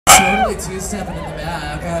really two-stepping in the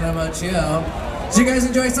back. I don't know about you. Did you guys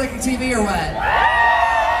enjoy Psychic TV or what?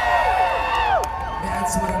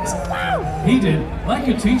 That's what I'm talking about. He did. Like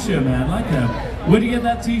your t-shirt, man. Like that. Where'd you get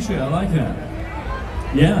that t-shirt? I like that.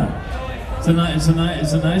 Yeah. It's a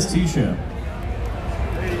nice t-shirt.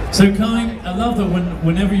 So Connie, I love that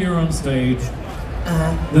whenever you're on stage,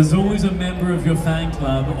 there's always a member of your fan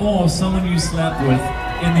club or someone you slept with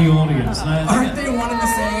in the audience. Aren't they one and the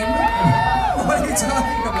same? What are you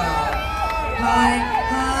talking about? Hi,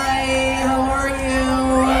 how are you?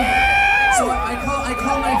 So I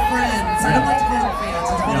call my friends. I don't like to call them fans.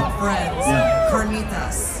 I call them friends.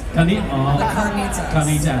 Carnitas. The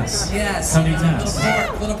carnitas. Yes.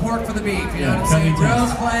 Carnitas. Little pork for the beef. You know what I'm saying? Real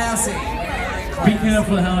classy. Be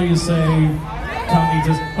careful how you say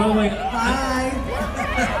carnitas. By the way,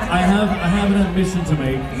 I have an admission to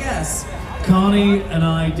make. Yes. Connie and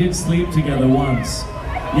I did sleep together once.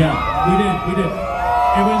 Yeah, we did.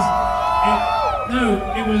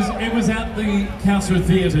 It was at the Castro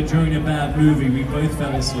Theatre during a bad movie. We both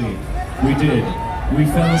fell asleep. We did. We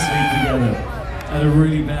fell asleep together at a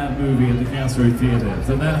really bad movie at the Castro Theatre.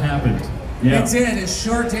 So that happened. Yeah. It did. It's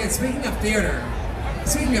short day. Speaking of theater,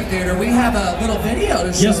 we have a little video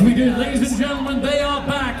to show. Yes, we do. Ladies and gentlemen, they are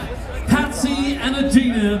back. Patsy and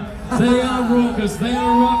Adina. They are raucous. They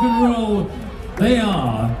are rock and roll. They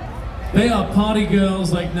are party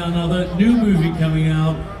girls like none other. New movie coming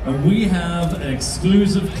out, and we have an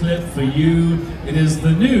exclusive clip for you. It is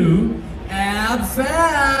the new Ab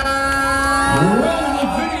Fab. Roll the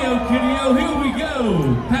video, kiddio. Here we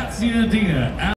go. Patsy and Adina.